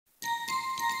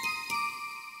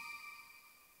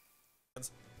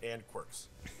and quirks.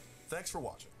 Thanks for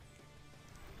watching.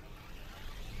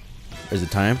 There's the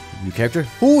time. New character.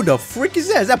 Who the frick is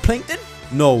that? Is that Plankton?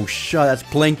 No shot. That's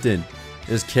Plankton.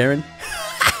 There's Karen.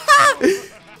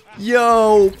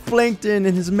 Yo, Plankton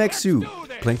in his mech suit.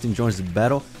 Plankton joins the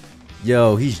battle.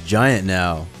 Yo, he's giant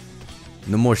now.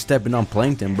 No more stepping on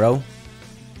Plankton, bro.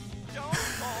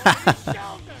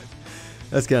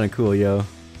 That's kind of cool, yo.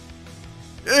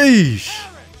 Eesh.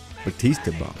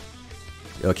 Batista bomb.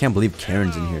 Yo, I can't believe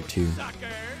Karen's in here too.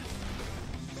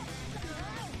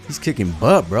 He's kicking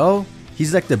butt, bro.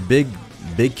 He's like the big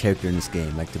character in this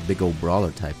game, like the big old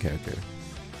brawler type character.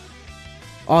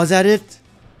 Oh, is that it?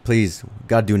 Please,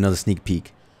 gotta do another sneak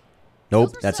peek.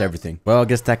 Nope, that's everything. Well, I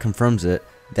guess that confirms it.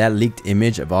 That leaked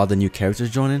image of all the new characters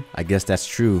joining, I guess that's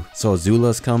true. So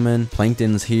Azula's coming,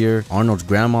 Plankton's here, Arnold's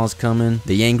grandma's coming,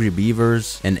 the Angry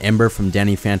Beavers, and Ember from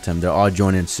Danny Phantom. They're all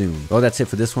joining soon. Well, that's it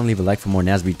for this one. Leave a like for more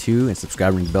Nasby 2 and subscribe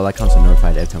and ring the bell icon so you're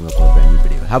notified every time we upload a brand new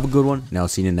video. Have a good one, and I'll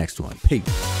see you in the next one.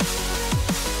 Peace.